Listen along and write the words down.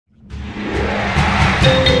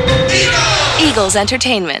Eagles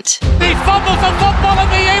Entertainment. He fumbles the football and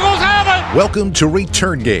the Eagles have it! Welcome to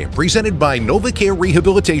Return Game, presented by NovaCare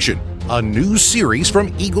Rehabilitation, a new series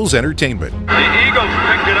from Eagles Entertainment. The Eagles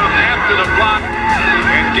picked it up after the block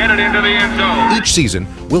and get it into the end zone. Each season,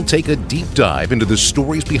 we'll take a deep dive into the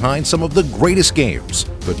stories behind some of the greatest games,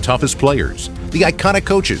 the toughest players, the iconic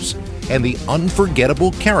coaches, and the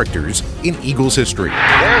unforgettable characters in Eagles history.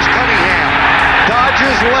 There's Cunningham.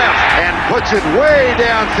 Dodges left and puts it way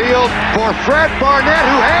downfield for Fred Barnett,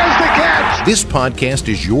 who has the catch. This podcast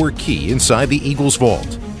is your key inside the Eagles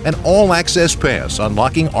vault. An all-access pass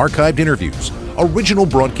unlocking archived interviews, original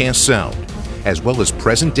broadcast sound, as well as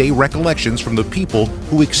present-day recollections from the people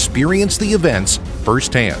who experienced the events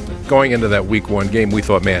firsthand. Going into that Week 1 game, we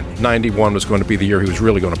thought, 91 was going to be the year he was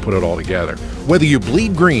really going to put it all together. Whether you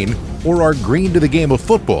bleed green or are green to the game of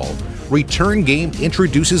football, Return Game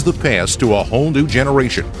introduces the past to a whole new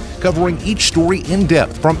generation, covering each story in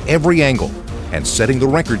depth from every angle and setting the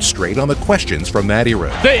record straight on the questions from that era.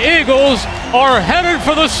 The Eagles are headed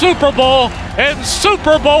for the Super Bowl in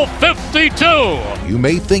Super Bowl 52. You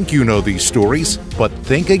may think you know these stories, but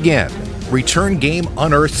think again. Return Game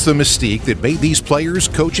unearths the mystique that made these players,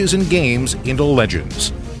 coaches, and games into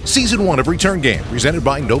legends. Season 1 of Return Game, presented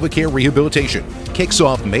by NovaCare Rehabilitation, kicks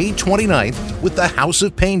off May 29th with the House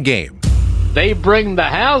of Pain game. They bring the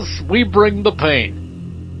house, we bring the pain.